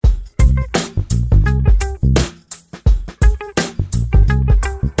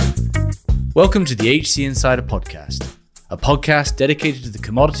Welcome to the HC Insider Podcast, a podcast dedicated to the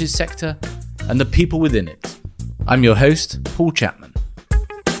commodities sector and the people within it. I'm your host, Paul Chapman.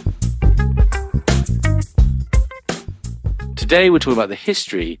 Today we're talking about the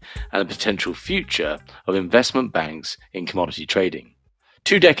history and the potential future of investment banks in commodity trading.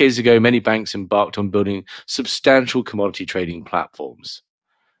 2 decades ago, many banks embarked on building substantial commodity trading platforms.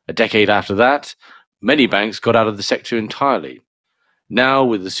 A decade after that, many banks got out of the sector entirely. Now,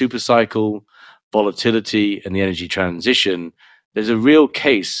 with the supercycle, volatility, and the energy transition, there's a real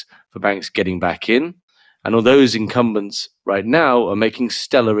case for banks getting back in, and although those incumbents right now are making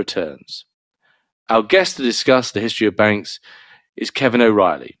stellar returns. Our guest to discuss the history of banks is Kevin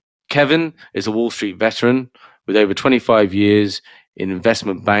O'Reilly. Kevin is a Wall Street veteran with over 25 years in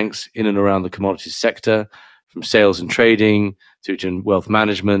investment banks in and around the commodities sector, from sales and trading through to wealth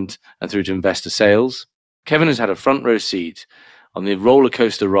management and through to investor sales. Kevin has had a front row seat on the roller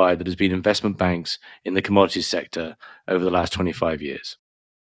coaster ride that has been investment banks in the commodities sector over the last 25 years.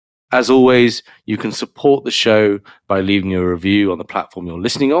 As always, you can support the show by leaving a review on the platform you're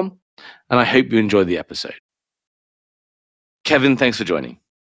listening on, and I hope you enjoy the episode. Kevin, thanks for joining.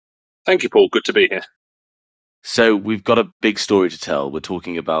 Thank you, Paul. Good to be here. So we've got a big story to tell. We're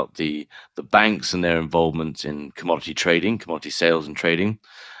talking about the banks and their involvement in commodity trading, commodity sales and trading,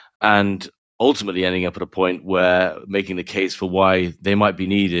 and ultimately ending up at a point where making the case for why they might be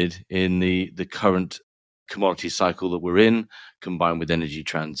needed in the current commodity cycle that we're in, combined with energy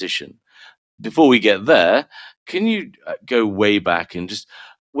transition. Before we get there, can you go way back and just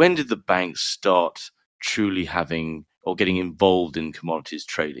when did the banks start truly having or getting involved in commodities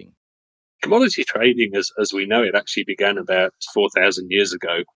trading? Commodity trading, as we know it, actually began about 4,000 years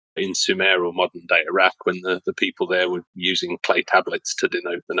ago in Sumer or modern-day Iraq, when the people there were using clay tablets to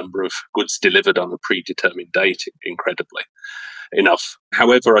denote the number of goods delivered on a predetermined date, incredibly enough.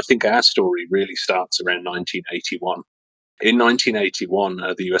 However, I think our story really starts around 1981. In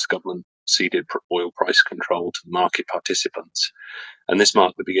 1981, the US government ceded oil price control to the market participants, and this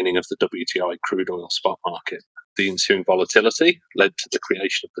marked the beginning of the WTI crude oil spot market. The ensuing volatility led to the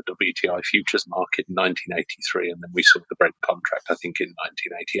creation of the WTI futures market in 1983, and then we saw the Brent contract, I think, in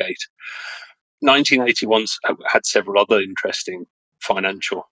 1988. 1981 had several other interesting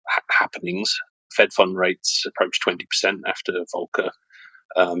financial happenings. Fed fund rates approached 20% after Volcker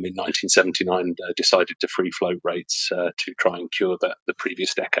in 1979 decided to free float rates to try and cure the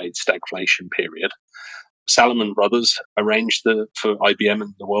previous decade's stagflation period. Salomon Brothers arranged for IBM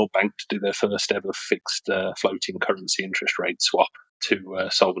and the World Bank to do their first ever fixed floating currency interest rate swap to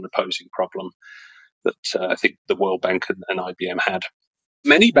solve an opposing problem that I think the World Bank and IBM had.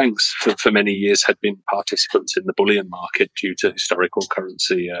 Many banks for many years had been participants in the bullion market due to historical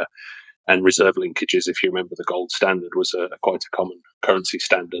currency and reserve linkages. If you remember, the gold standard was quite a common currency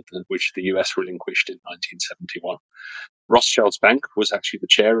standard, which the US relinquished in 1971. Rothschild's bank was actually the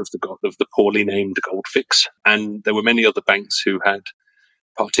chair of the poorly named Goldfix, and there were many other banks who had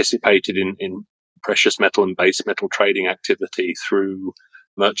participated in precious metal and base metal trading activity through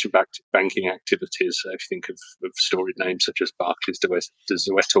merchant banking activities. If you think of storied names such as Barclays de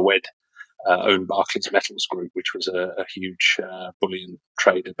Zoeter Wed, owned Barclays Metals Group, which was a huge bullion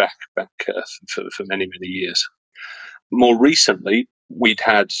trader back for many, many years. More recently, we'd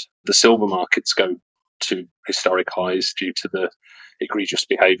had the silver markets go to historic highs due to the egregious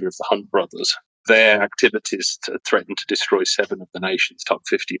behaviour of the Hunt brothers. Their activities threatened to destroy 7 of the nation's top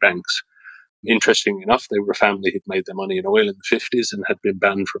 50 banks. Interestingly enough, they were a family who'd made their money in oil in the 50s and had been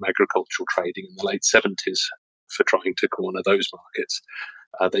banned from agricultural trading in the late 70s for trying to corner those markets.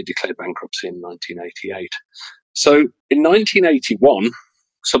 They declared bankruptcy in 1988. So in 1981,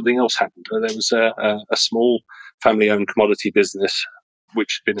 something else happened. There was a small family-owned commodity business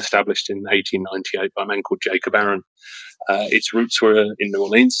which had been established in 1898 by a man called Jacob Aaron. Its roots were in New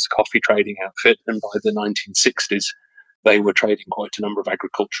Orleans, it's a coffee trading outfit, and by the 1960s, they were trading quite a number of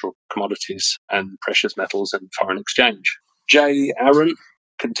agricultural commodities and precious metals and foreign exchange. J. Aaron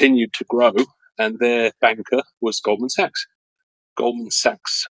continued to grow, and their banker was Goldman Sachs. Goldman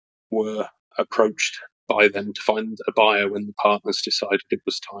Sachs were approached by them to find a buyer when the partners decided it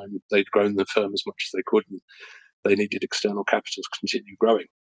was time. They'd grown the firm as much as they could, and they needed external capital to continue growing.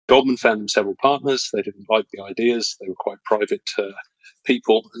 Goldman found them several partners. They didn't like the ideas. They were quite private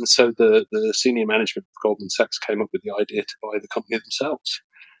people. And so the senior management of Goldman Sachs came up with the idea to buy the company themselves.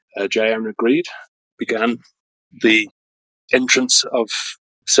 J. Aaron agreed, began the entrance of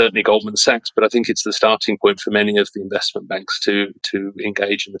certainly Goldman Sachs, but I think it's the starting point for many of the investment banks to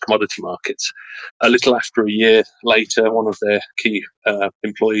engage in the commodity markets. A little after a year later, one of their key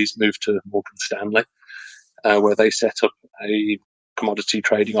employees moved to Morgan Stanley, where they set up a commodity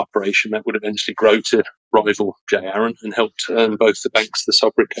trading operation that would eventually grow to rival J. Aron and help turn both the banks the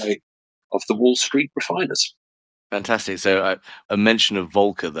sobriquet of the Wall Street refiners. Fantastic. So a mention of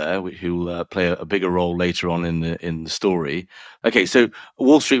Volcker there, who will play a bigger role later on in the story. Okay, so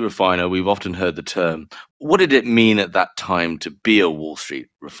Wall Street refiner, we've often heard the term. What did it mean at that time to be a Wall Street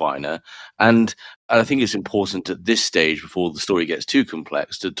refiner? And I think it's important at this stage, before the story gets too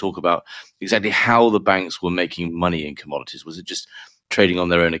complex, to talk about exactly how the banks were making money in commodities. Was it just trading on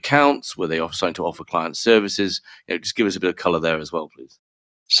their own accounts? Were they starting to offer client services? Just give us a bit of color there as well, please.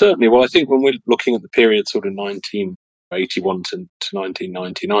 Certainly. Well, I think when we're looking at the period sort of 1981 to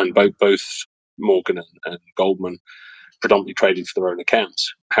 1999, both Morgan and Goldman predominantly traded for their own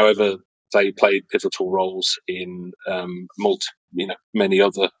accounts. However, they played pivotal roles in many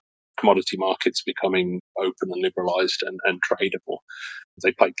other commodity markets becoming open and liberalised and tradable.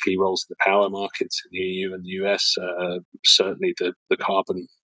 They played key roles in the power markets in the EU and the US, certainly the carbon,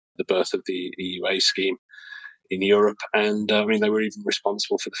 the birth of the EUA scheme in Europe. And they were even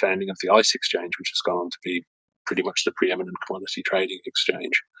responsible for the founding of the ICE exchange, which has gone on to be pretty much the preeminent commodity trading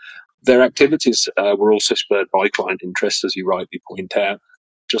exchange. Their activities were also spurred by client interest, as you rightly point out.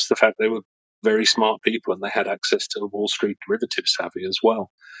 Just the fact they were very smart people and they had access to Wall Street derivative savvy as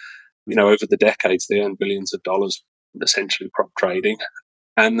well. Over the decades, they earned billions of dollars essentially prop trading.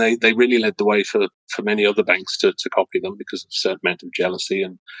 And they really led the way for many other banks to copy them because of a certain amount of jealousy.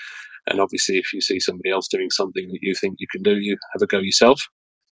 And obviously, if you see somebody else doing something that you think you can do, you have a go yourself.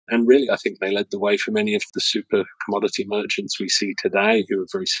 And really, I think they led the way for many of the super commodity merchants we see today, who are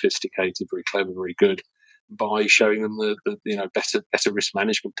very sophisticated, very clever, very good, by showing them the better risk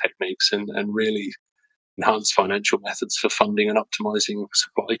management techniques and really enhanced financial methods for funding and optimizing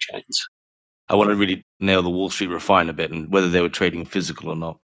supply chains. I want to really nail the Wall Street refine a bit and whether they were trading physical or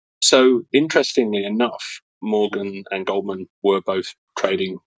not. So, interestingly enough, Morgan and Goldman were both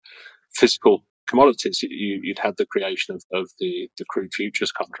trading physical commodities. You'd had the creation of the crude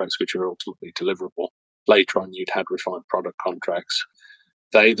futures contracts, which are ultimately deliverable. Later on, you'd had refined product contracts.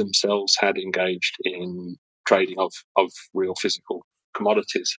 They themselves had engaged in trading of real physical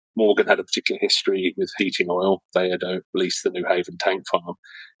commodities. Morgan had a particular history with heating oil. They had leased the New Haven tank farm,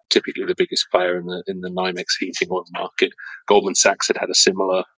 typically the biggest player in the NYMEX heating oil market. Goldman Sachs had a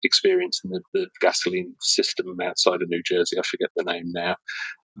similar experience in the gasoline system outside of New Jersey. I forget the name now.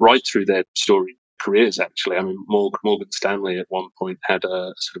 Right through their storied careers, actually. Morgan Stanley at one point had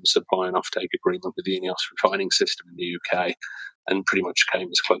a sort of a supply and offtake agreement with the INEOS refining system in the UK and pretty much came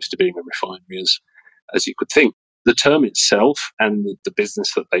as close to being a refinery as you could think. The term itself and the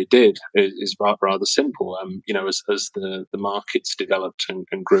business that they did is rather simple. As the markets developed and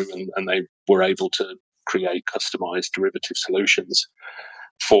grew and they were able to create customized derivative solutions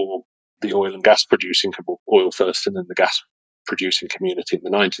for the oil and gas producing, oil first and then the gas producing community in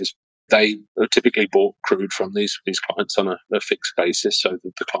the 90s, they typically bought crude from these clients on a fixed basis so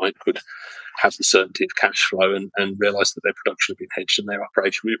that the client could have the certainty of cash flow and realise that their production had been hedged and their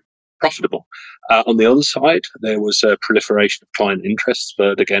operation would be profitable. On the other side, there was a proliferation of client interests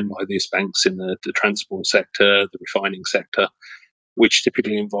spurred again by these banks in the transport sector, the refining sector, which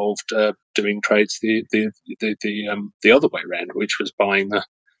typically involved doing trades the other way around, which was buying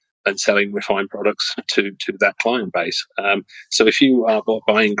and selling refined products to that client base. So if you are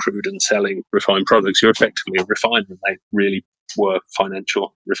buying crude and selling refined products, you're effectively a refiner, and they really were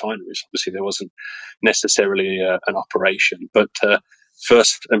financial refineries. Obviously, there wasn't necessarily an operation, but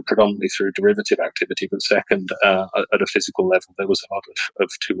first and predominantly through derivative activity, but second, at a physical level, there was a lot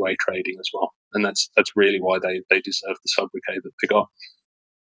of two-way trading as well. And that's really why they deserve the sobriquet that they got.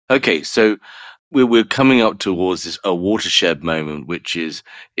 Okay, so we're coming up towards a watershed moment, which is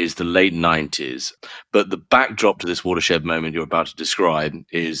the late 90s. But the backdrop to this watershed moment you're about to describe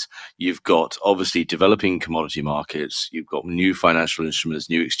is you've got obviously developing commodity markets, you've got new financial instruments,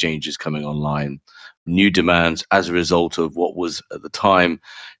 new exchanges coming online, new demands as a result of what was at the time,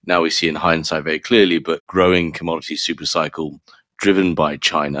 now we see in hindsight very clearly, but growing commodity supercycle driven by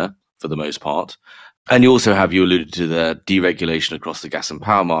China for the most part. And you also have, you alluded to the deregulation across the gas and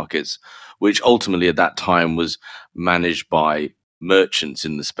power markets, which ultimately at that time was managed by merchants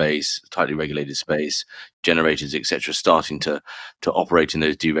in the space, tightly regulated space, generators, etc., starting to operate in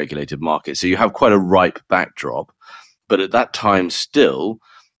those deregulated markets. So you have quite a ripe backdrop. But at that time still,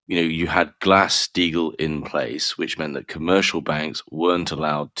 you had Glass-Steagall in place, which meant that commercial banks weren't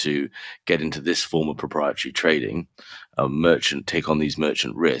allowed to get into this form of proprietary trading, take on these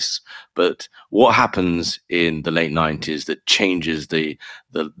merchant risks. But what happens in the late 90s that changes the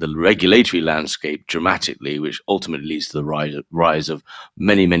regulatory landscape dramatically, which ultimately leads to the rise of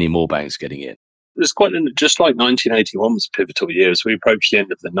many, many more banks getting in? It was just like 1981 was a pivotal year. As we approached the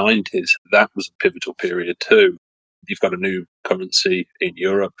end of the 90s, that was a pivotal period too. You've got a new currency in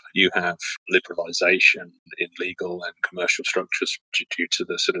Europe. You have liberalisation in legal and commercial structures due to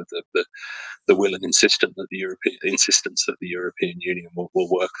the sort of the will and insistence that the European Union will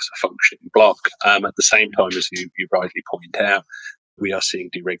work as a functioning bloc. At the same time, as you rightly point out, we are seeing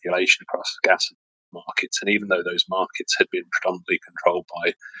deregulation across the gas markets. And even though those markets had been predominantly controlled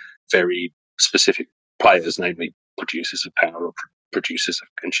by very specific players, namely producers of power or producers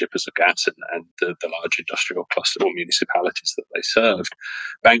and shippers of gas and the large industrial cluster or municipalities that they served,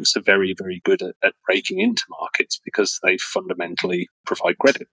 banks are very, very good at breaking into markets because they fundamentally provide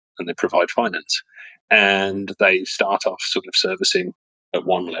credit and they provide finance. And they start off sort of servicing at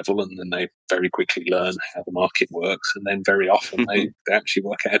one level, and then they very quickly learn how the market works, and then very often they actually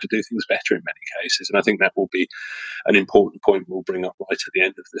work out how to do things better in many cases. And I think that will be an important point we'll bring up right at the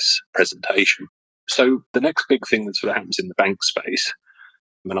end of this presentation. So the next big thing that sort of happens in the bank space,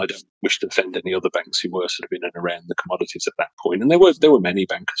 and I don't wish to offend any other banks who were sort of in and around the commodities at that point, and there were many.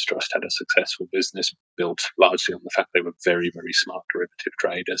 Bankers Trust had a successful business built largely on the fact they were very, very smart derivative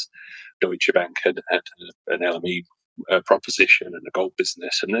traders. Deutsche Bank had an LME proposition and a gold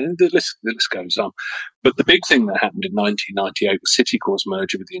business, and the list goes on. But the big thing that happened in 1998 was Citicorp's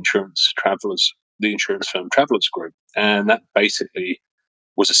merger with the insurance firm Travelers Group, and that basically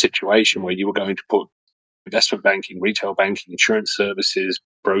was a situation where you were going to put investment banking, retail banking, insurance services,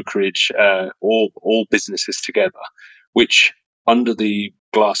 brokerage, all businesses together, which under the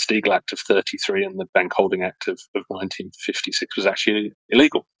Glass-Steagall Act of 33 and the Bank Holding Act of 1956 was actually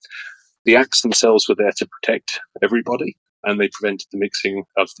illegal. The acts themselves were there to protect everybody, and they prevented the mixing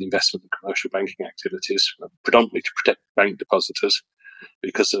of the investment and commercial banking activities, predominantly to protect bank depositors,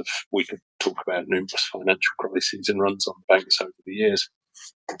 because we could talk about numerous financial crises and runs on banks over the years.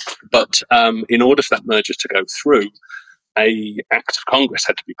 But in order for that merger to go through, an act of Congress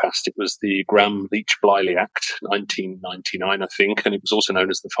had to be passed. It was the Gramm-Leach-Bliley Act, 1999, I think, and it was also known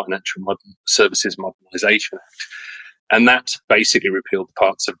as the Financial Services Modernisation Act. And that basically repealed the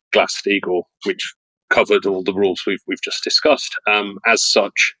parts of Glass-Steagall which covered all the rules we've just discussed. As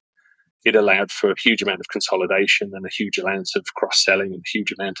such, it allowed for a huge amount of consolidation and a huge amount of cross-selling and a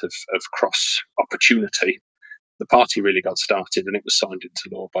huge amount of cross-opportunity. The party really got started, and it was signed into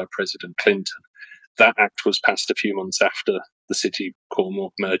law by President Clinton. That act was passed a few months after the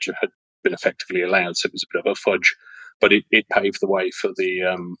Citi-Corp merger had been effectively allowed, so it was a bit of a fudge. But it paved the way for the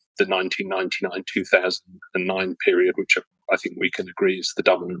 1999-2009 period, which I think we can agree is the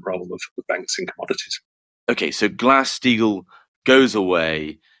dominant role of banks in commodities. Okay, so Glass-Steagall goes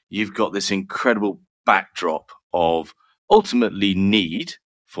away. You've got this incredible backdrop of ultimately need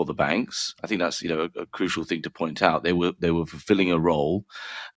for the banks. I think that's a crucial thing to point out. They were fulfilling a role,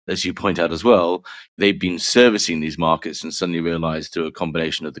 as you point out as well. They've been servicing these markets and suddenly realized through a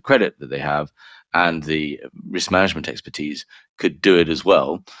combination of the credit that they have and the risk management expertise could do it as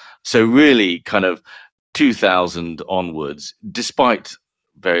well. So really kind of 2000 onwards, despite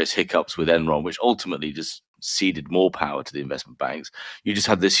various hiccups with Enron, which ultimately just ceded more power to the investment banks, you just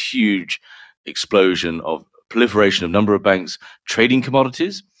had this huge explosion of proliferation of number of banks trading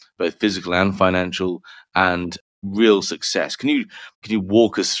commodities, both physical and financial, and real success. Can you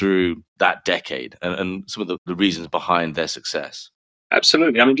walk us through that decade and some of the reasons behind their success?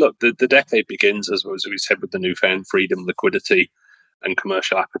 Absolutely. I mean, look, the decade begins, as we said, with the newfound freedom, liquidity, and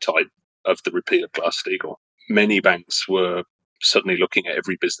commercial appetite of the repeal of Glass-Steagall. Many banks were suddenly looking at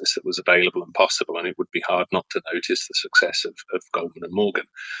every business that was available and possible, and it would be hard not to notice the success of Goldman and Morgan.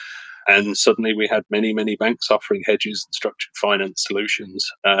 And suddenly we had many, many banks offering hedges and structured finance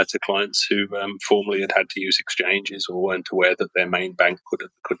solutions to clients who formerly had to use exchanges or weren't aware that their main bank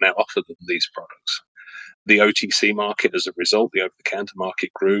could now offer them these products. The OTC market, as a result, the over-the-counter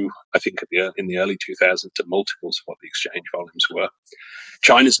market grew, I think, in the early 2000s to multiples of what the exchange volumes were.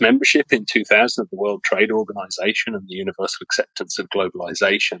 China's membership in 2000 of the World Trade Organization and the universal acceptance of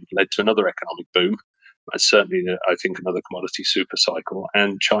globalization led to another economic boom. And certainly, I think, another commodity super cycle.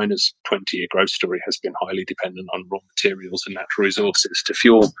 And China's 20-year growth story has been highly dependent on raw materials and natural resources to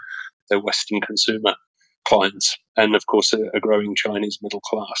fuel their Western consumer clients and, of course, a growing Chinese middle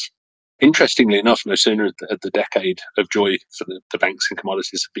class. Interestingly enough, no sooner had the decade of joy for the banks and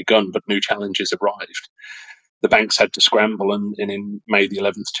commodities had begun, but new challenges arrived. The banks had to scramble, and in May the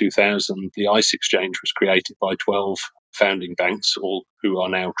 11th, 2000, the ICE exchange was created by 12 founding banks, all who are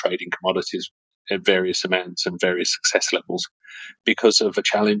now trading commodities at various amounts and various success levels because of a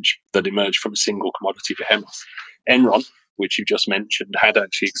challenge that emerged from a single commodity behemoth. Enron, which you just mentioned, had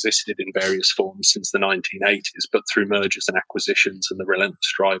actually existed in various forms since the 1980s, but through mergers and acquisitions and the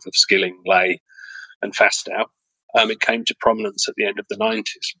relentless drive of Skilling, Lay, and Fastow. It came to prominence at the end of the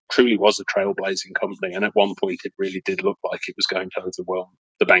 90s. Truly was a trailblazing company, and at one point it really did look like it was going to overwhelm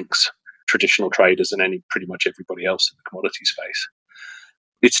the banks, traditional traders, and pretty much everybody else in the commodity space.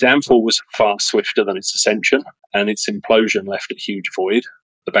 Its downfall was far swifter than its ascension, and its implosion left a huge void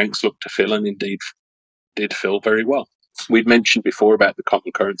the banks looked to fill, and indeed did fill very well. We'd mentioned before about the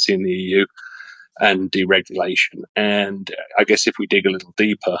common currency in the EU and deregulation, and I guess if we dig a little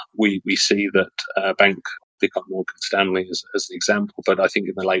deeper, we see that bank, pick up Morgan Stanley as an example, but I think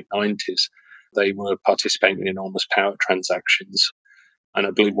in the late 90s, they were participating in enormous power transactions, and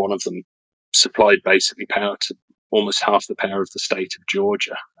I believe one of them supplied basically power to almost half the power of the state of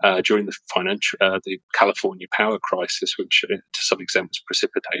Georgia during the California power crisis, which to some extent was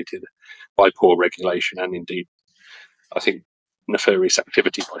precipitated by poor regulation and indeed, I think, nefarious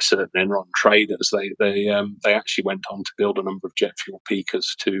activity by certain Enron traders. They actually went on to build a number of jet fuel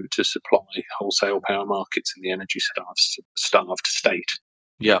peakers to supply wholesale power markets in the energy starved state.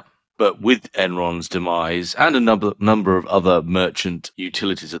 Yeah. But with Enron's demise and a number of other merchant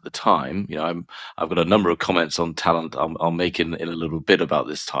utilities at the time, I've got a number of comments on talent I'll make in a little bit about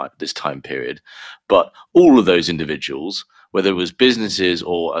this time period. But all of those individuals, whether it was businesses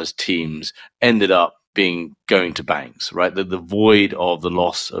or as teams, ended up going to banks, right? The void of the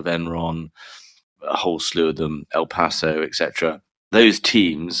loss of Enron, a whole slew of them, El Paso, etc. Those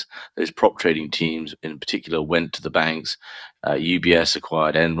teams, those prop trading teams in particular, went to the banks. UBS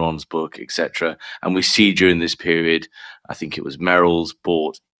acquired Enron's book, etc. And we see during this period, I think it was Merrill's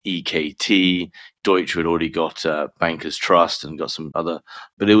bought EKT. Deutsche had already got Bankers Trust and got some other.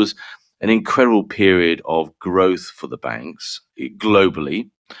 But it was an incredible period of growth for the banks globally.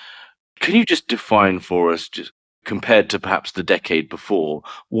 Can you just define for us, just compared to perhaps the decade before,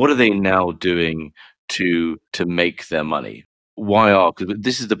 what are they now doing to make their money? Because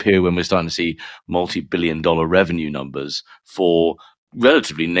this is the period when we're starting to see multi-billion-dollar revenue numbers for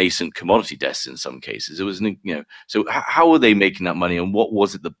relatively nascent commodity desks in some cases. It was, so how are they making that money, and what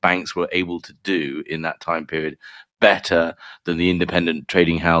was it the banks were able to do in that time period better than the independent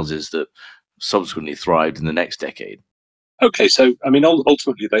trading houses that subsequently thrived in the next decade? Okay, so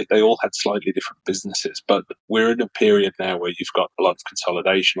ultimately they all had slightly different businesses, but we're in a period now where you've got a lot of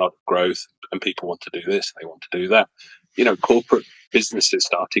consolidation, a lot of growth, and people want to do this, they want to do that. Corporate businesses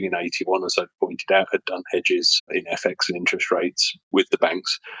starting in 81, as I pointed out, had done hedges in FX and interest rates with the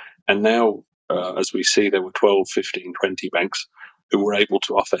banks. And now, as we see, there were 12, 15, 20 banks who were able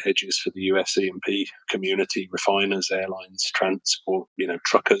to offer hedges for the US E&P community, refiners, airlines, transport,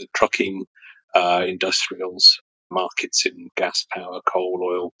 trucking, industrials, markets in gas, power, coal,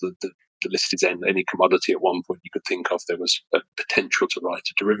 oil. The list is end. Any commodity at one point you could think of, there was a potential to write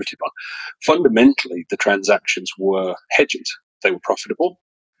a derivative on. Fundamentally, the transactions were hedges. They were profitable,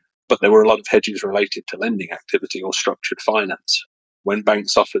 but there were a lot of hedges related to lending activity or structured finance. When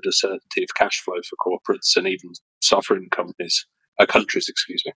banks offered a certainty of cash flow for corporates and even sovereign countries,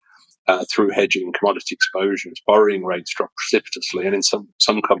 through hedging commodity exposures, borrowing rates dropped precipitously, and in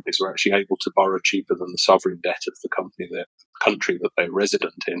some companies were actually able to borrow cheaper than the sovereign debt of the country that they're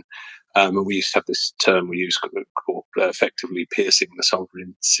resident in. And we used to have this term we use called effectively piercing the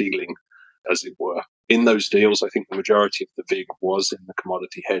sovereign ceiling, as it were. In those deals, I think the majority of the VIG was in the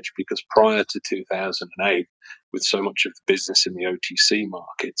commodity hedge, because prior to 2008, with so much of the business in the OTC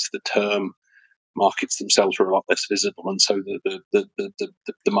markets, the term markets themselves were a lot less visible, and so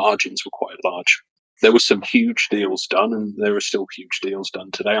the margins were quite large. There were some huge deals done, and there are still huge deals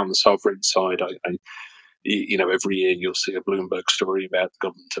done today on the sovereign side. Every year you'll see a Bloomberg story about the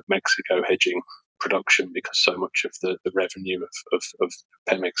government of Mexico hedging production, because so much of the revenue of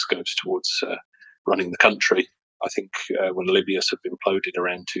Pemex goes towards running the country. I think when Libya sort of imploded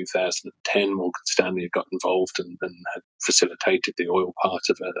around 2010, Morgan Stanley had got involved and had facilitated the oil part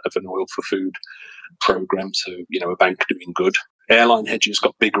of an oil for food program. So, a bank doing good. Airline hedges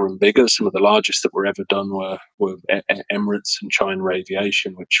got bigger and bigger. Some of the largest that were ever done were Emirates and China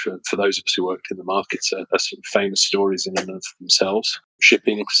Aviation, which for those of us who worked in the markets are sort of famous stories in and of themselves.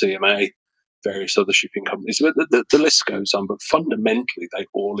 Shipping, CMA, various other shipping companies. The list goes on, but fundamentally they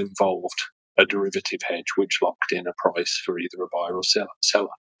all involved a derivative hedge which locked in a price for either a buyer or seller.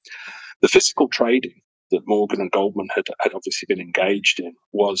 The physical trading that Morgan and Goldman had obviously been engaged in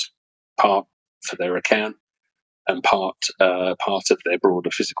was part for their account and part of their broader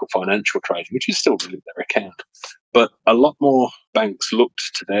physical financial trading, which is still really their account. But a lot more banks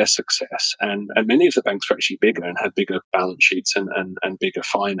looked to their success, and many of the banks were actually bigger and had bigger balance sheets and bigger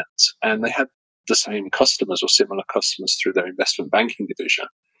finance, and they had the same customers or similar customers through their investment banking division.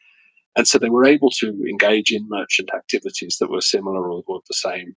 And so they were able to engage in merchant activities that were similar or the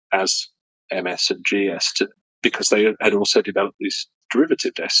same as MS and GS because they had also developed these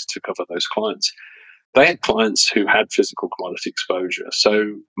derivative desks to cover those clients. They had clients who had physical commodity exposure.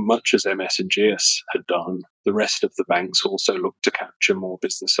 So much as MS and GS had done, the rest of the banks also looked to capture more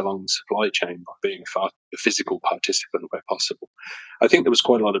business along the supply chain by being a physical participant where possible. I think there was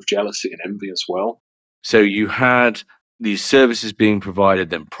quite a lot of jealousy and envy as well. So you had these services being provided,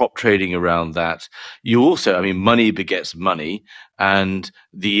 then prop trading around that. You also, money begets money, and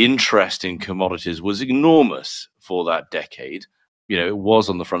the interest in commodities was enormous for that decade. It was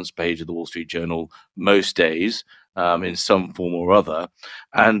on the front page of the Wall Street Journal most days in some form or other.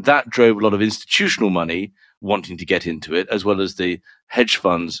 And that drove a lot of institutional money wanting to get into it, as well as the hedge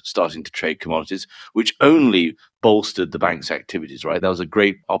funds starting to trade commodities, which only bolstered the bank's activities, right? That was a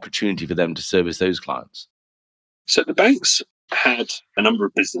great opportunity for them to service those clients. So the banks had a number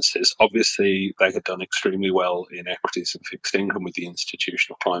of businesses. Obviously, they had done extremely well in equities and fixed income with the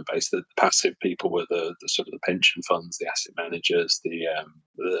institutional client base. The passive people were the sort of the pension funds, the asset managers, the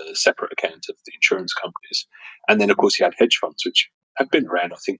separate account of the insurance companies. And then, of course, you had hedge funds, which have been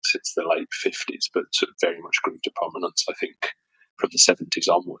around, I think, since the late 50s, but sort of very much grew to prominence, I think, from the 70s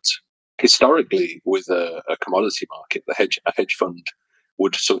onwards. Historically, with a commodity market, a hedge fund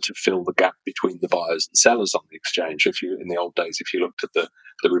would sort of fill the gap between the buyers and sellers on the exchange. In the old days, if you looked at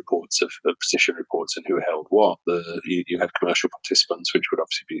the reports of position reports and who held what, you had commercial participants, which would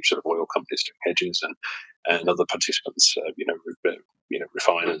obviously be sort of oil companies doing hedges, and other participants,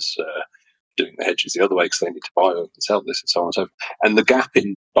 refiners doing the hedges the other way because they need to buy oil and sell this and so on and so forth. And the gap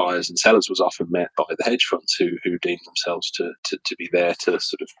in buyers and sellers was often met by the hedge funds who deemed themselves to be there to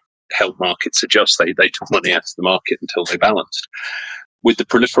sort of help markets adjust. They took money out of the market until they balanced. With the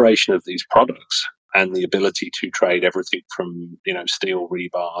proliferation of these products and the ability to trade everything from steel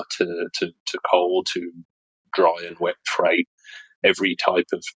rebar to coal to dry and wet freight, every type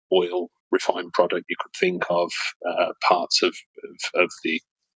of oil refined product you could think of, parts of the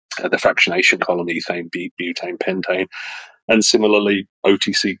fractionation column, ethane, butane, pentane, and similarly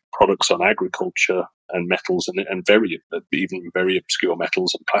OTC products on agriculture and metals and even very obscure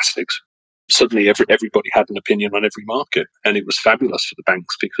metals and plastics. Suddenly everybody had an opinion on every market, and it was fabulous for the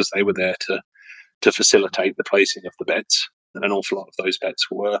banks because they were there to facilitate the placing of the bets. And an awful lot of those bets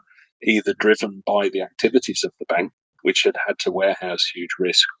were either driven by the activities of the bank, which had to warehouse huge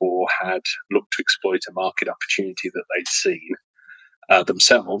risk, or had looked to exploit a market opportunity that they'd seen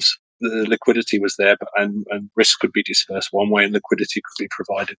themselves. The liquidity was there, and risk could be dispersed one way and liquidity could be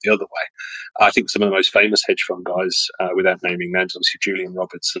provided the other way. I think some of the most famous hedge fund guys, without naming names, obviously Julian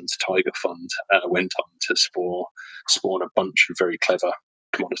Robertson's Tiger Fund went on to spawn a bunch of very clever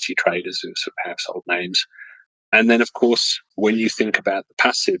commodity traders who are sort of household names. And then, of course, when you think about the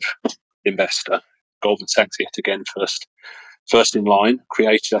passive investor, Goldman Sachs, yet again, first in line,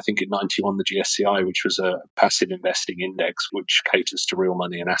 created, I think, in 91, the GSCI, which was a passive investing index which caters to real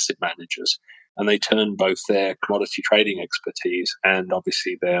money and asset managers. And they turned both their commodity trading expertise and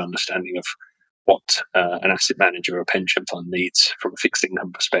obviously their understanding of what an asset manager or a pension fund needs from a fixed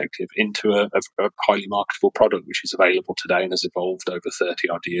income perspective into a highly marketable product, which is available today and has evolved over 30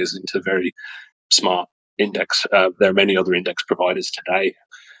 odd years into a very smart index. There are many other index providers today,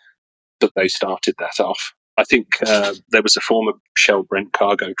 but they started that off. I think there was a former Shell Brent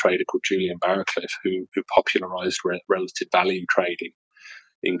cargo trader called Julian Barracliff who popularized relative value trading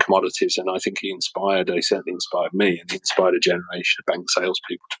in commodities, and I think he certainly inspired me, and he inspired a generation of bank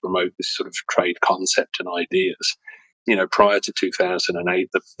salespeople to promote this sort of trade concept and ideas. Prior to 2008,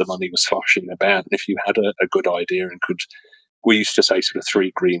 the money was sloshing about, and if you had a good idea and we used to say sort of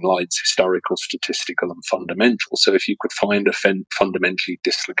three green lights: historical, statistical, and fundamental. So if you could find a fundamentally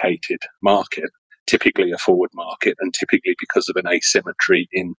dislocated market, typically a forward market, and typically because of an asymmetry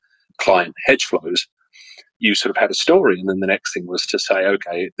in client hedge flows, you sort of had a story. And then the next thing was to say,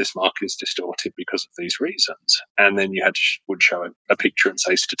 okay, this market is distorted because of these reasons. And then you would show a picture and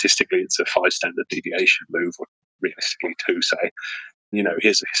say, statistically, it's a 5 standard deviation move, or realistically 2, say,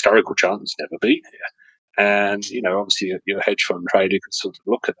 here's a historical chart that's never been here. And, obviously your hedge fund trader could sort of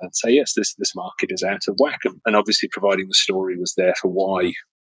look at that and say, yes, this market is out of whack. And obviously providing the story was there for why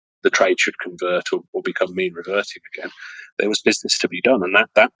the trade should convert or become mean reverting again. There was business to be done, and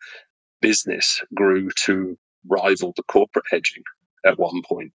that business grew to rival the corporate hedging at one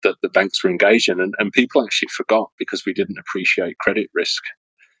point that the banks were engaged in. And people actually forgot because we didn't appreciate credit risk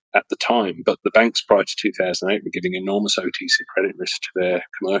at the time. But the banks prior to 2008 were giving enormous OTC credit risk to their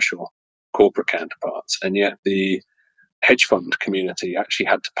commercial corporate counterparts. And yet the hedge fund community actually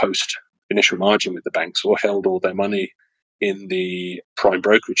had to post initial margin with the banks or held all their money in the prime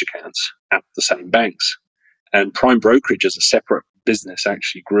brokerage accounts at the same banks. And prime brokerage is a separate business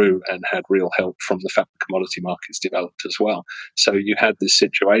actually grew and had real help from the fact that commodity markets developed as well. So you had this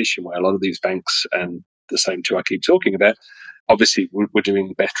situation where a lot of these banks, and the same two I keep talking about, obviously were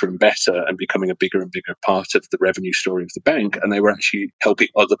doing better and better and becoming a bigger and bigger part of the revenue story of the bank. And they were actually helping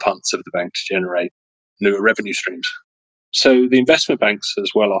other parts of the bank to generate newer revenue streams. So the investment banks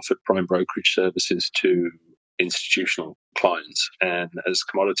as well offered prime brokerage services to institutional clients. And as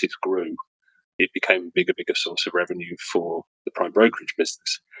commodities grew, it became a bigger source of revenue for the prime brokerage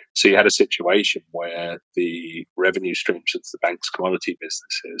business. So you had a situation where the revenue streams of the bank's commodity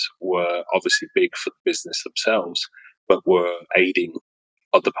businesses were obviously big for the business themselves, but were aiding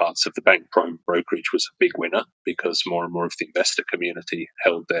other parts of the bank. Prime brokerage was a big winner because more and more of the investor community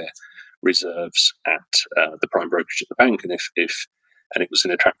held their reserves at the prime brokerage at the bank. And and it was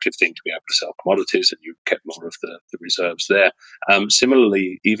an attractive thing to be able to sell commodities, and you kept more of the reserves there.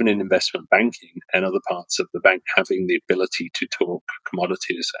 Similarly, even in investment banking and other parts of the bank, having the ability to talk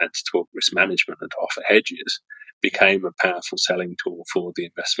commodities and to talk risk management and to offer hedges became a powerful selling tool for the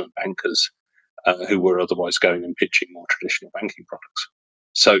investment bankers who were otherwise going and pitching more traditional banking products.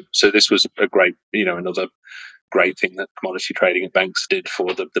 So this was a great, another great thing that commodity trading at banks did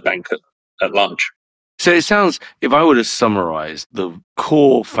for the bank at large. So it sounds, if I were to summarize the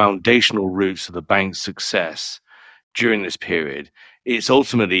core foundational roots of the bank's success during this period, it's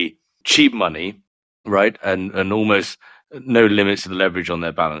ultimately cheap money, right? And almost no limits to the leverage on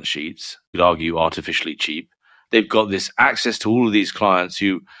their balance sheets. You could argue artificially cheap. They've got this access to all of these clients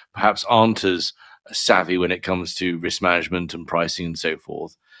who perhaps aren't as savvy when it comes to risk management and pricing and so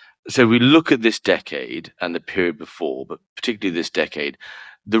forth. So we look at this decade and the period before, but particularly this decade,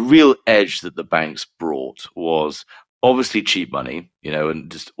 the real edge that the banks brought was obviously cheap money,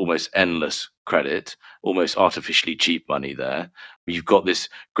 and just almost endless credit, almost artificially cheap money there. You've got this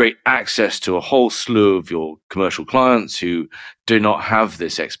great access to a whole slew of your commercial clients who do not have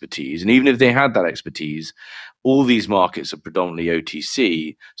this expertise. And even if they had that expertise, all these markets are predominantly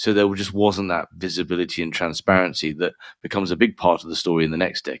OTC, so there just wasn't that visibility and transparency that becomes a big part of the story in the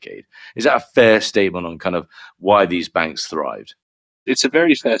next decade. Is that a fair statement on kind of why these banks thrived? It's a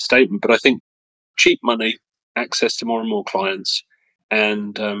very fair statement, but I think cheap money, access to more and more clients,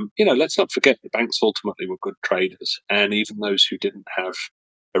 and let's not forget the banks ultimately were good traders, and even those who didn't have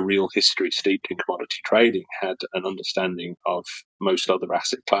a real history steeped in commodity trading had an understanding of most other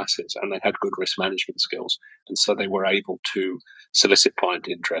asset classes, and they had good risk management skills, and so they were able to solicit client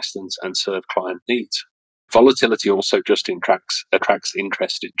interest and serve client needs. Volatility also just attracts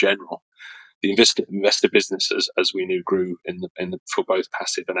interest in general. The investor businesses, as we knew, grew for both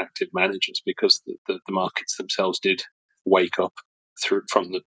passive and active managers because the markets themselves did wake up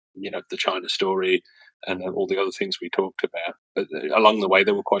from the China story and all the other things we talked about. But along the way,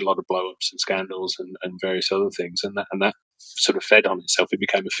 there were quite a lot of blow-ups and scandals and various other things, and that sort of fed on itself. It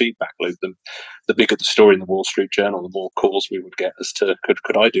became a feedback loop. The bigger the story in the Wall Street Journal, the more calls we would get as to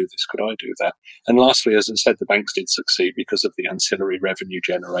could I do this, could I do that. And lastly, as I said, the banks did succeed because of the ancillary revenue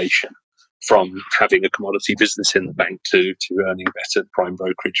generation from having a commodity business in the bank to earning better prime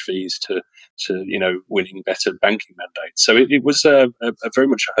brokerage fees to winning better banking mandates. So it was a very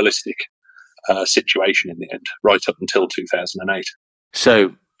much a holistic situation in the end, right up until 2008.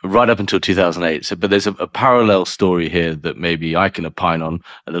 So right up until 2008. But there's a parallel story here that maybe I can opine on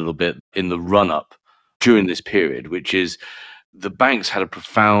a little bit in the run-up during this period, which is the banks had a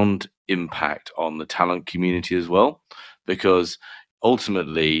profound impact on the talent community as well, because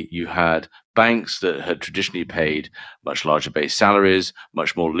ultimately you had banks that had traditionally paid much larger base salaries,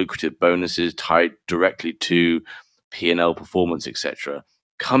 much more lucrative bonuses tied directly to P&L performance, etc.,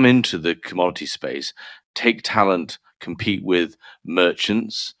 come into the commodity space, take talent, compete with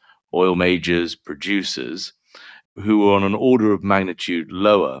merchants, oil majors, producers, who were on an order of magnitude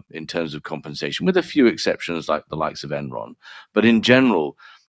lower in terms of compensation, with a few exceptions like the likes of Enron. But in general,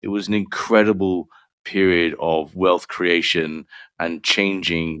 it was an incredible period of wealth creation and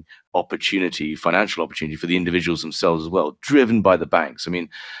changing opportunity, financial opportunity for the individuals themselves as well, driven by the banks. I mean,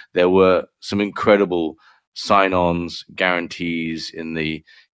 there were some incredible sign-ons, guarantees in the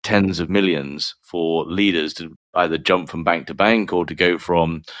tens of millions for leaders to either jump from bank to bank or to go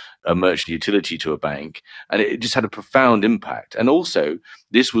from a merchant utility to a bank. And it just had a profound impact. And also,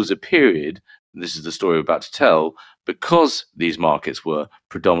 this was a period, this is the story we're about to tell, because these markets were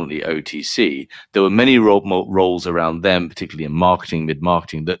predominantly OTC, there were many roles around them, particularly in marketing,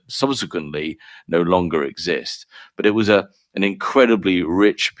 mid-marketing, that subsequently no longer exist. But it was an incredibly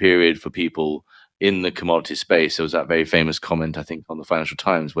rich period for people in the commodity space. There was that very famous comment, I think, on the Financial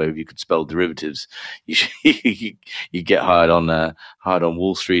Times, where if you could spell derivatives, you get hired on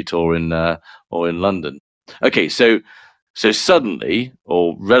Wall Street or in London. Okay, so So suddenly,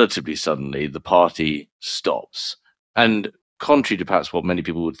 or relatively suddenly, the party stops. And contrary to perhaps what many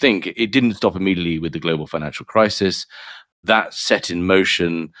people would think, it didn't stop immediately with the global financial crisis. That set in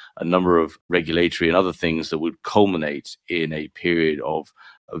motion a number of regulatory and other things that would culminate in a period of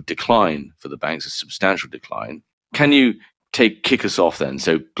decline for the banks, a substantial decline. Can you kick us off then?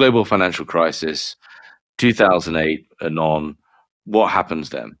 So global financial crisis, 2008 and on, what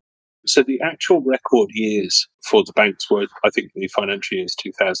happens then? So the actual record years for the banks were, I think, the financial years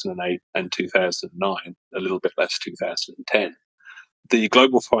 2008 and 2009, a little bit less 2010. The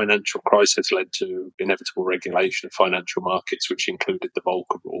global financial crisis led to inevitable regulation of financial markets, which included the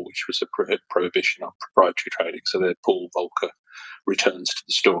Volcker Rule, which was a prohibition on proprietary trading. So the Paul Volcker returns to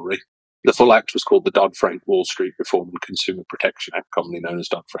the story. The full act was called the Dodd-Frank Wall Street Reform and Consumer Protection Act, commonly known as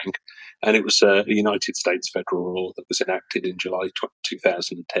Dodd-Frank, and it was a United States federal law that was enacted in July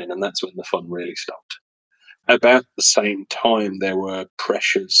 2010, and that's when the fun really stopped. About the same time, there were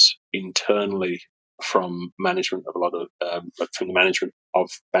pressures internally from management from the management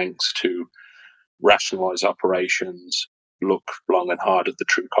of banks to rationalise operations, look long and hard at the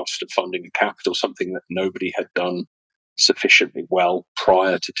true cost of funding and capital, something that nobody had done sufficiently well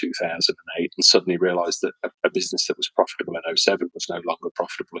prior to 2008, and suddenly realised that a business that was profitable in 2007 was no longer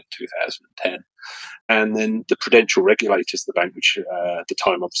profitable in 2010. And then the prudential regulators of the bank, which at the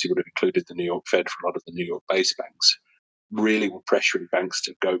time obviously would have included the New York Fed for a lot of the New York-based banks, really were pressuring banks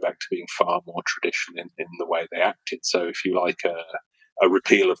to go back to being far more traditional in the way they acted. So if you like, a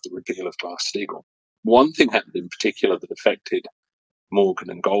repeal of the repeal of Glass-Steagall. One thing happened in particular that affected Morgan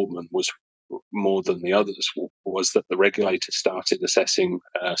and Goldman was more than the others was that the regulator started assessing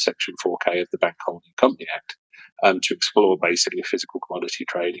Section 4K of the Bank Holding Company Act to explore basically physical commodity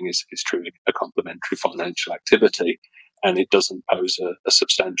trading is truly a complementary financial activity, and it doesn't pose a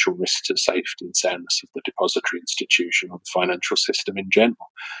substantial risk to safety and soundness of the depository institution or the financial system in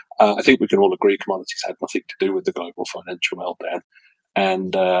general. I think we can all agree commodities had nothing to do with the global financial meltdown,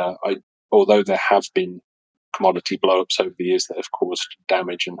 and although there have been commodity blow-ups over the years that have caused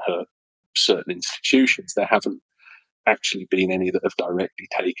damage and hurt certain institutions, there haven't actually been any that have directly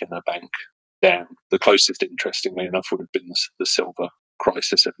taken a bank down. The closest, interestingly enough, would have been the silver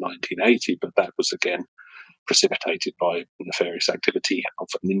crisis of 1980, but that was again precipitated by nefarious activity of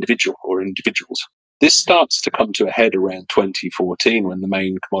an individual or individuals. This starts to come to a head around 2014 when the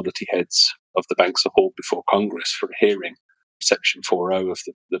main commodity heads of the banks are hauled before Congress for a hearing, Section 4.0 of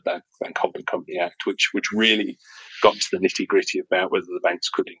the Bank Holding Company Act, which really got to the nitty-gritty about whether the banks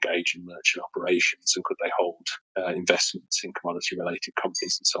could engage in merchant operations and could they hold investments in commodity-related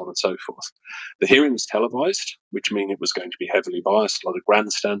companies and so on and so forth. The hearing was televised, which means it was going to be heavily biased, a lot of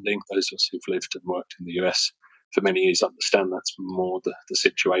grandstanding. Those of us who've lived and worked in the US for many years understand that's more the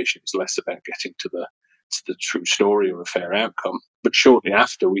situation. It's less about getting to the true story or a fair outcome. But shortly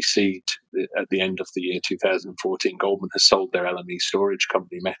after, we see at the end of the year 2014, Goldman has sold their LME storage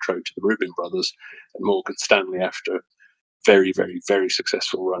company, Metro, to the Rubin brothers, and Morgan Stanley, after a very, very, very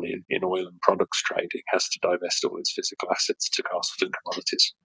successful run in oil and products trading, has to divest all its physical assets to Castleton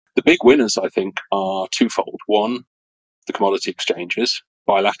Commodities. The big winners, I think, are twofold. One, the commodity exchanges.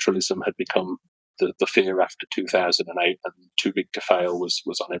 Bilateralism had become the fear after 2008, and too big to fail was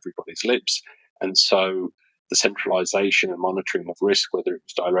on everybody's lips. And so the centralisation and monitoring of risk, whether it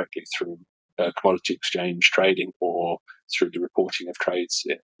was directly through commodity exchange trading or through the reporting of trades,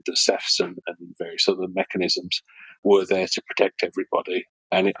 the CEFs and various other mechanisms, were there to protect everybody.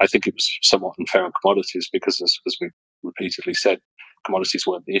 And I think it was somewhat unfair on commodities because, as we repeatedly said, commodities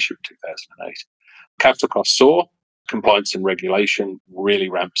weren't the issue in 2008. Capital costs soar, compliance and regulation really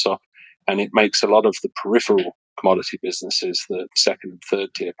ramps up, and it makes a lot of the peripheral commodity businesses, the second and third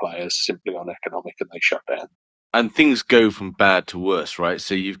tier players, simply uneconomic and they shut down. And things go from bad to worse, right?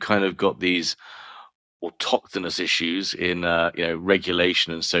 So you've kind of got these autochthonous issues in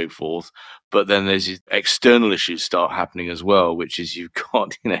regulation and so forth, but then there's these external issues start happening as well, which is you've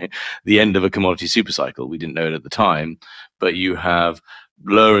got the end of a commodity super cycle. We didn't know it at the time, but you have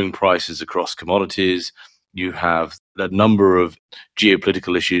lowering prices across commodities. You have a number of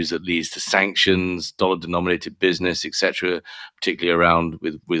geopolitical issues that leads to sanctions, dollar-denominated business, etc., particularly around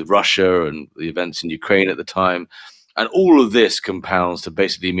with Russia and the events in Ukraine at the time. And all of this compounds to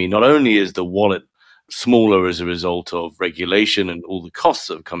basically mean not only is the wallet smaller as a result of regulation and all the costs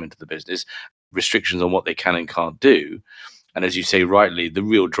that have come into the business, restrictions on what they can and can't do. And as you say rightly, the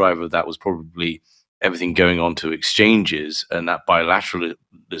real driver of that was probably everything going on to exchanges and that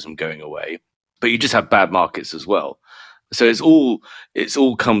bilateralism going away. But you just have bad markets as well. So it's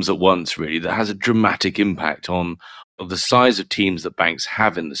all comes at once, really, that has a dramatic impact on the size of teams that banks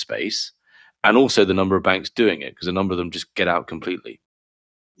have in the space and also the number of banks doing it, because a number of them just get out completely.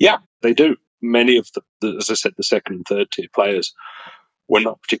 Yeah, they do. Many of as I said, the second and third tier players were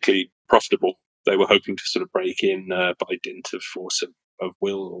not particularly profitable. They were hoping to sort of break in by dint of force of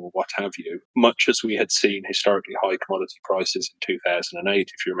will or what have you, much as we had seen historically high commodity prices in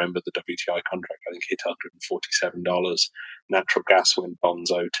 2008. If you remember, the WTI contract, I think, hit $147. Natural gas went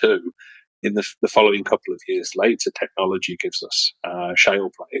bonzo too. In the following couple of years later, technology gives us shale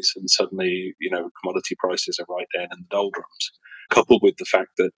plays, and suddenly, commodity prices are right down in the doldrums. Coupled with the fact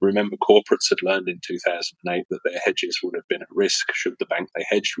that, remember, corporates had learned in 2008 that their hedges would have been at risk should the bank they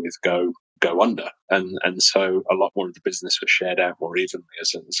hedged with go under. And so a lot more of the business was shared out more evenly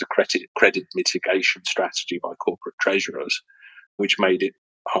as a credit mitigation strategy by corporate treasurers, which made it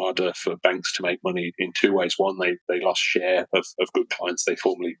harder for banks to make money in two ways. One, they lost share of good clients they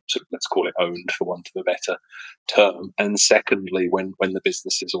formerly, let's call it, owned, for want of a better term. And secondly, when the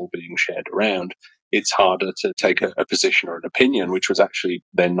business is all being shared around, it's harder to take a position or an opinion, which was actually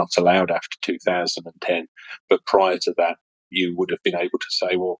then not allowed after 2010. But prior to that, you would have been able to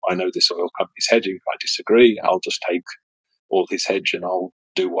say, well, I know this oil company's hedging. If I disagree, I'll just take all his hedge and I'll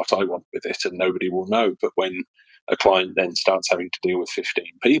do what I want with it, and nobody will know. But when a client then starts having to deal with 15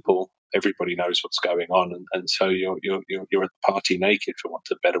 people, everybody knows what's going on, and so you're at the party naked, for want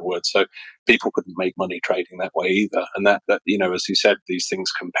of a better word. So people couldn't make money trading that way either, and that as you said, these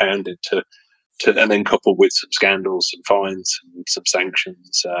things compounded to and then coupled with some scandals, some fines, and some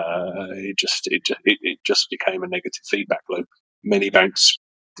sanctions, it just became a negative feedback loop. Many banks,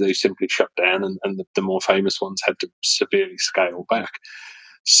 they simply shut down, and the more famous ones had to severely scale back.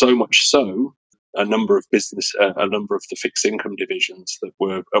 So much so, a number of the fixed income divisions that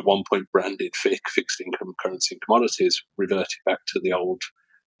were at one point branded FIC, fixed income, currency and commodities, reverted back to the old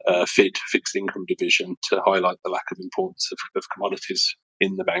FID, fixed income division, to highlight the lack of importance of commodities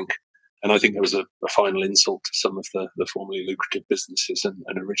in the bank. And I think there was a final insult to some of the formerly lucrative businesses and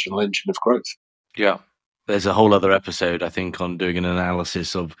an original engine of growth. Yeah. There's a whole other episode, I think, on doing an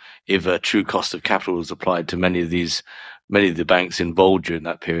analysis of if a true cost of capital was applied to many of the banks involved during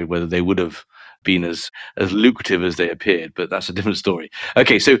that period, whether they would have been as lucrative as they appeared. But that's a different story.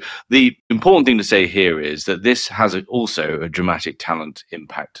 Okay, so the important thing to say here is that this has also a dramatic talent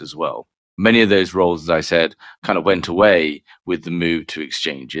impact as well. Many of those roles, as I said, kind of went away with the move to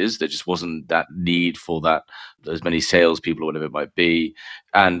exchanges. There just wasn't that need for that, as many salespeople or whatever it might be.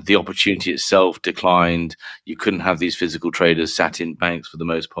 And the opportunity itself declined. You couldn't have these physical traders sat in banks for the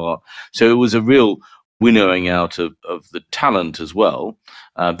most part. So it was a real winnowing out of the talent as well.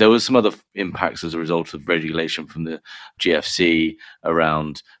 There was some other impacts as a result of regulation from the GFC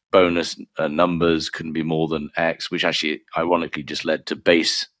around bonus numbers couldn't be more than X, which actually ironically just led to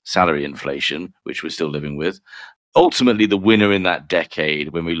base salary inflation, which we're still living with. Ultimately, the winner in that decade,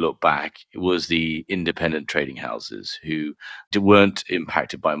 when we look back, was the independent trading houses who weren't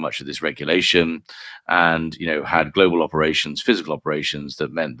impacted by much of this regulation and, had global operations, physical operations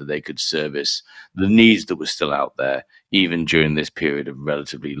that meant that they could service the needs that were still out there, even during this period of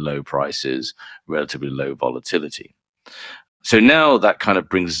relatively low prices, relatively low volatility. So now that kind of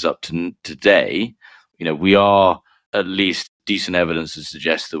brings us up to today. We are at least decent evidence to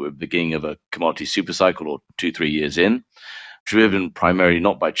suggest that we're beginning of a commodity super cycle, or 2-3 years in, driven primarily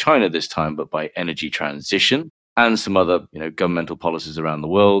not by China this time, but by energy transition and some other, governmental policies around the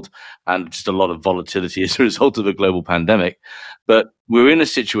world, and just a lot of volatility as a result of a global pandemic. But we're in a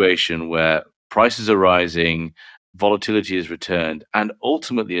situation where prices are rising, volatility has returned, and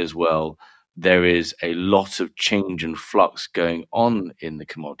ultimately as well, there is a lot of change and flux going on in the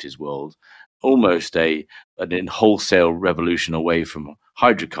commodities world, almost an wholesale revolution away from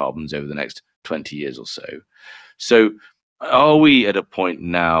hydrocarbons over the next 20 years or so. So are we at a point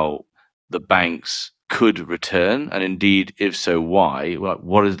now the banks could return? And indeed, if so, why?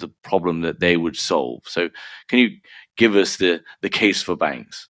 What is the problem that they would solve? So can you give us the case for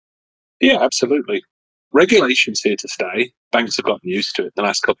banks? Yeah, absolutely. Regulation's here to stay. Banks have gotten used to it. The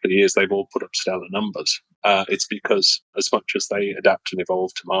last couple of years, they've all put up stellar numbers. It's because as much as they adapt and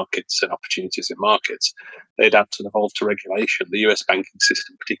evolve to markets and opportunities in markets, they adapt and evolve to regulation. The US banking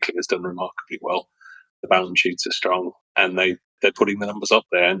system particularly has done remarkably well. The balance sheets are strong, and they're putting the numbers up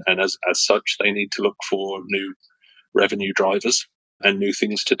there. And as such, they need to look for new revenue drivers and new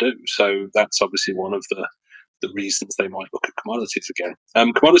things to do. So that's obviously one of the reasons they might look at commodities again.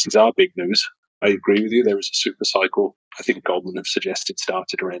 Commodities are big news. I agree with you. There is a super cycle. I think Goldman have suggested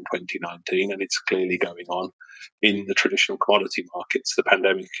started around 2019, and it's clearly going on in the traditional commodity markets. The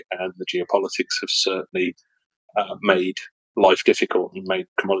pandemic and the geopolitics have certainly made life difficult and made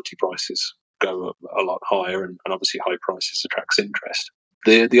commodity prices go a lot higher, and obviously high prices attracts interest.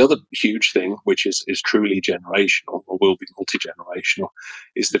 The other huge thing, which is truly generational or will be multi-generational,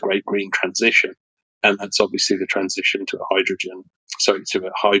 is the great green transition. And that's obviously the transition to a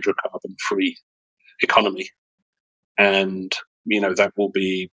hydrocarbon-free economy. And, that will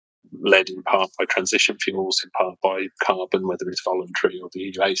be led in part by transition fuels, in part by carbon, whether it's voluntary or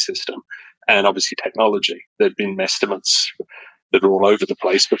the EUA system, and obviously technology. There have been estimates that are all over the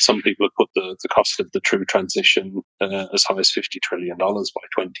place, but some people have put the cost of the true transition as high as $50 trillion by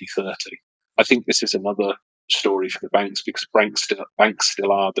 2030. I think this is another story for the banks, because banks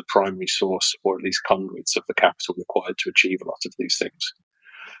still are the primary source, or at least conduits, of the capital required to achieve a lot of these things.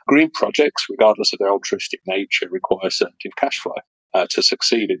 Green projects, regardless of their altruistic nature, require certainty of cash flow to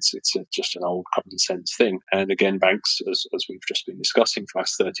succeed. It's just an old common sense thing. And again, banks, as we've just been discussing for the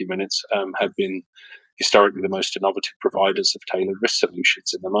last 30 minutes, have been historically the most innovative providers of tailored risk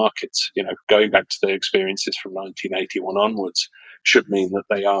solutions in the markets. Going back to their experiences from 1981 onwards should mean that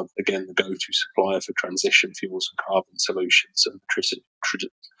they are, again, the go-to supplier for transition fuels and carbon solutions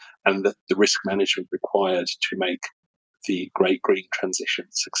and the risk management required to make the great green transition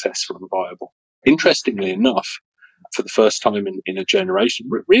successful and viable. Interestingly enough, for the first time in a generation,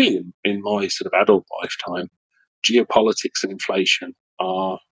 really in my sort of adult lifetime, geopolitics and inflation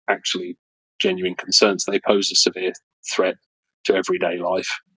are actually genuine concerns. They pose a severe threat to everyday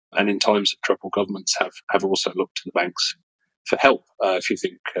life. And in times of trouble, governments have also looked to the banks for help. If you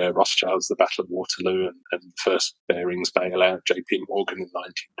think Rothschild's The Battle of Waterloo and the first Barings bailout, JP Morgan in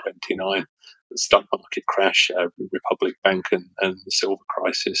 1929, the stock market crash, Republic Bank and the silver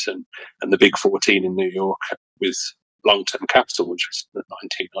crisis, and the Big 14 in New York with long-term capital, which was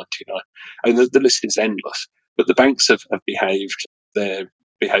 1999. And the list is endless. But the banks have behaved. They're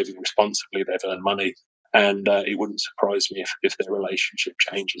behaving responsibly. They've earned money. And it wouldn't surprise me if their relationship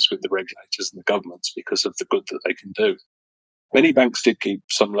changes with the regulators and the governments because of the good that they can do. Many banks did keep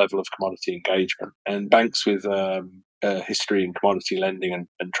some level of commodity engagement, and banks with history in commodity lending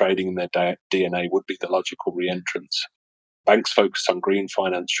and trading in their DNA would be the logical re-entrants. Banks focused on green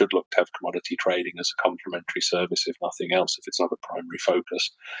finance should look to have commodity trading as a complementary service, if nothing else, if it's not a primary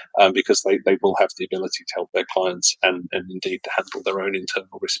focus, because they will have the ability to help their clients and indeed to handle their own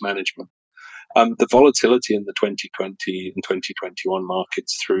internal risk management. The volatility in the 2020 and 2021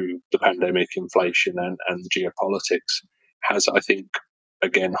 markets through the pandemic, inflation, and the geopolitics has, I think,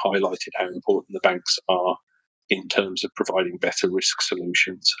 again highlighted how important the banks are in terms of providing better risk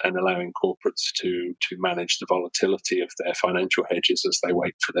solutions and allowing corporates to manage the volatility of their financial hedges as they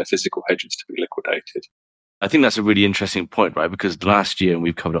wait for their physical hedges to be liquidated. I think that's a really interesting point, right? Because last year, and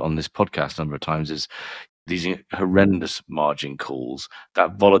we've covered it on this podcast a number of times, is these horrendous margin calls,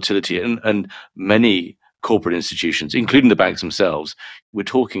 that volatility, and many corporate institutions, including the banks themselves, we're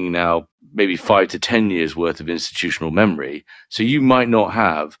talking now maybe 5 to 10 years worth of institutional memory. So you might not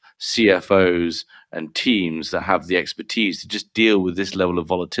have CFOs and teams that have the expertise to just deal with this level of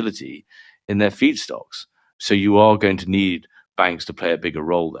volatility in their feedstocks. So you are going to need banks to play a bigger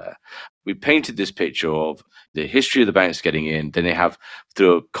role there. We painted this picture of the history of the banks getting in, then they have,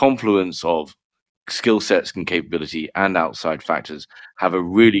 through a confluence of skill sets and capability and outside factors, have a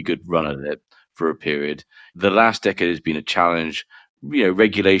really good run at it for a period. The last decade has been a challenge,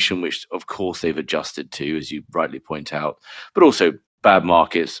 regulation, which of course they've adjusted to, as you rightly point out, but also bad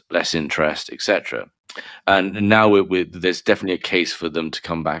markets, less interest, etc. And now there's definitely a case for them to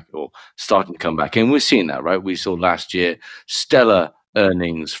come back, or starting to come back. And we're seeing that, right? We saw last year stellar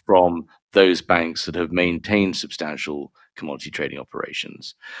earnings from those banks that have maintained substantial commodity trading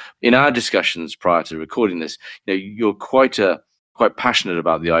operations. In our discussions prior to recording this, you're quite passionate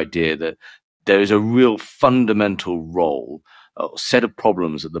about the idea that there is a real fundamental role, a set of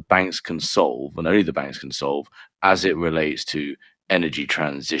problems that the banks can solve, and only the banks can solve, as it relates to energy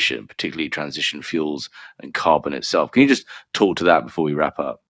transition, particularly transition fuels and carbon itself. Can you just talk to that before we wrap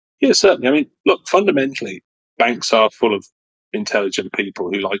up? Yeah, certainly. I mean, look, fundamentally, banks are full of intelligent people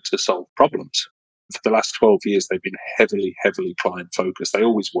who like to solve problems. For the last 12 years, they've been heavily, heavily client-focused. They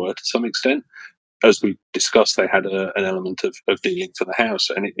always were to some extent. As we discussed, they had an element of dealing for the house,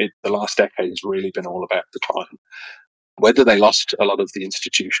 and the last decade has really been all about the client. Whether they lost a lot of the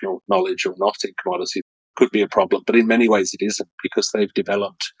institutional knowledge or not in commodity could be a problem, but in many ways it isn't, because they've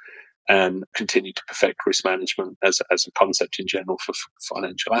developed and continue to perfect risk management as a concept in general for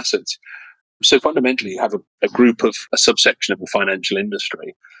financial assets. So fundamentally, you have a subsection of the financial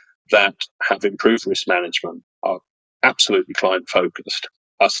industry that have improved risk management, are absolutely client-focused,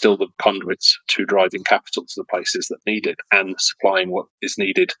 are still the conduits to driving capital to the places that need it and supplying what is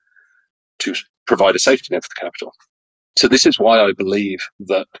needed to provide a safety net for the capital. So this is why I believe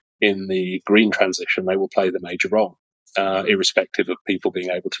that in the green transition, they will play the major role. irrespective of people being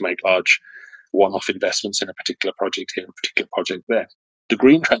able to make large one-off investments in a particular project here, a particular project there. The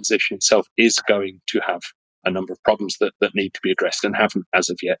green transition itself is going to have a number of problems that need to be addressed and haven't as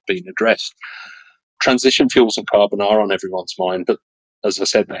of yet been addressed. Transition fuels and carbon are on everyone's mind, but as I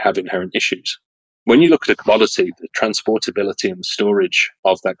said, they have inherent issues. When you look at a commodity, the transportability and the storage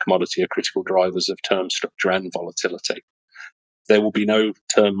of that commodity are critical drivers of term structure and volatility. There will be no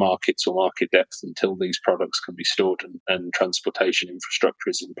term markets or market depth until these products can be stored and transportation infrastructure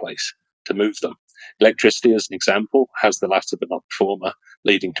is in place to move them. Electricity, as an example, has the latter but not the former,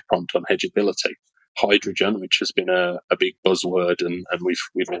 leading to prompt unhedgeability. Hydrogen, which has been a big buzzword, and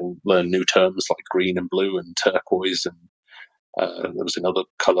we've all learned new terms like green and blue and turquoise, and there was another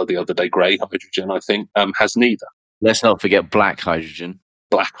colour the other day, grey hydrogen, I think, has neither. Let's not forget black hydrogen.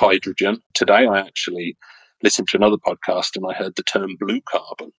 Black hydrogen. Today I actually listened to another podcast and I heard the term blue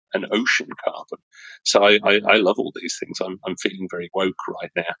carbon and ocean carbon. So I love all these things. I'm feeling very woke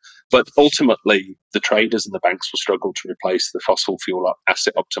right now. But ultimately, the traders and the banks will struggle to replace the fossil fuel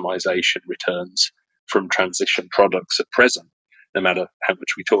asset optimization returns from transition products at present, no matter how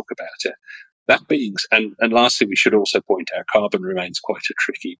much we talk about it. That being, and lastly, we should also point out carbon remains quite a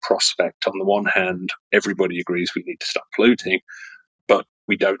tricky prospect. On the one hand, everybody agrees we need to stop polluting, but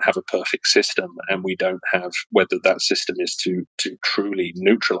we don't have a perfect system, and we don't have whether that system is to truly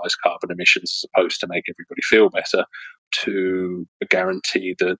neutralize carbon emissions as opposed to make everybody feel better, to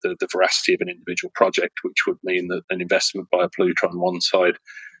guarantee the veracity of an individual project, which would mean that an investment by a polluter on one side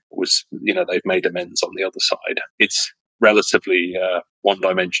was, they've made amends on the other side. It's relatively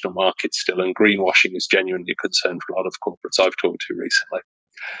one-dimensional market still, and greenwashing is genuinely a concern for a lot of corporates I've talked to recently.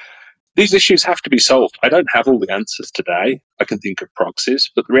 These issues have to be solved. I don't have all the answers today. I can think of proxies,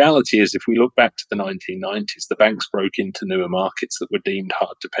 but the reality is if we look back to the 1990s, the banks broke into newer markets that were deemed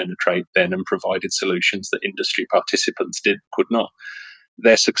hard to penetrate then and provided solutions that industry participants could not.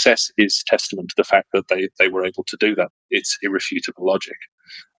 Their success is testament to the fact that they were able to do that. It's irrefutable logic.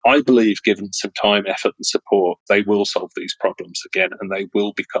 I believe, given some time, effort, and support, they will solve these problems again, and they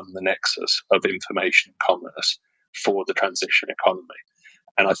will become the nexus of information commerce for the transition economy.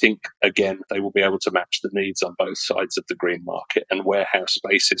 And I think, again, they will be able to match the needs on both sides of the green market and warehouse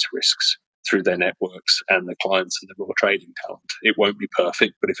basis risks through their networks and the clients and the raw trading talent. It won't be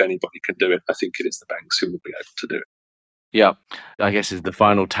perfect, but if anybody can do it, I think it is the banks who will be able to do it. Yeah, I guess the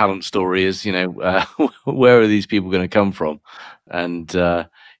final talent story is, where are these people going to come from? And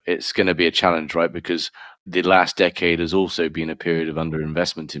it's going to be a challenge, right? Because the last decade has also been a period of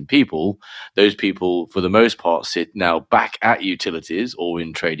underinvestment in people. Those people, for the most part, sit now back at utilities or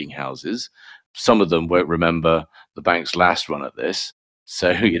in trading houses. Some of them won't remember the bank's last run at this.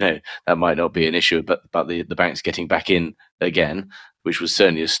 So, that might not be an issue, but the banks getting back in again, which was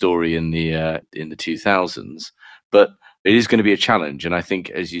certainly a story in the 2000s. But it is going to be a challenge. And I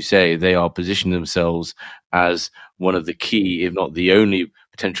think, as you say, they are positioning themselves as one of the key, if not the only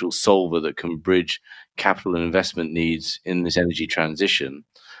potential solver that can bridge capital and investment needs in this energy transition.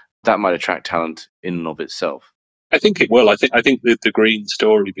 That might attract talent in and of itself. I think it will. I think the green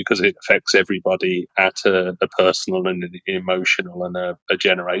story, because it affects everybody at a personal and an emotional and a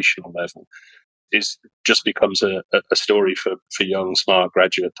generational level, just becomes a story for young, smart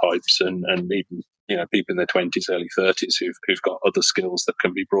graduate types and even people in their 20s, early 30s who've got other skills that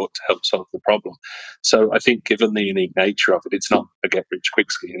can be brought to help solve the problem. So I think, given the unique nature of it, it's not a get-rich-quick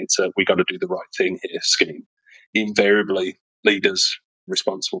scheme. It's a we got to do the right thing here scheme. Invariably, leaders,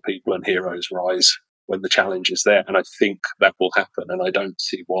 responsible people, and heroes rise when the challenge is there, and I think that will happen. And I don't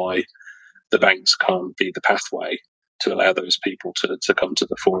see why the banks can't be the pathway to allow those people to come to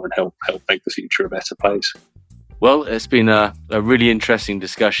the fore and help make the future a better place. Well, it's been a really interesting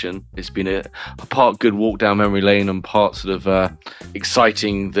discussion. It's been a part good walk down memory lane and part sort of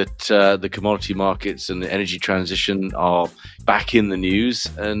exciting that the commodity markets and the energy transition are back in the news,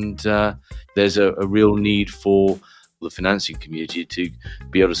 and there's a real need for the financing community to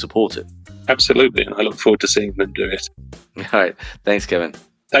be able to support it. Absolutely, and I look forward to seeing them do it. All right. Thanks, Kevin.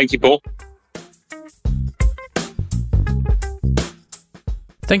 Thank you, Paul.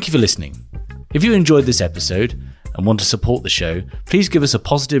 Thank you for listening. If you enjoyed this episode and want to support the show, please give us a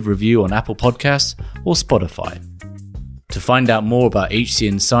positive review on Apple Podcasts or Spotify. To find out more about HC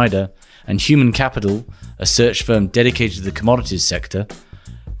Insider and Human Capital, a search firm dedicated to the commodities sector,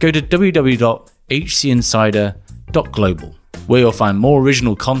 go to www.hcinsider.global, where you'll find more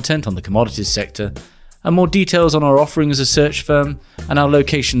original content on the commodities sector and more details on our offering as a search firm and our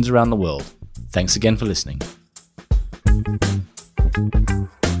locations around the world. Thanks again for listening.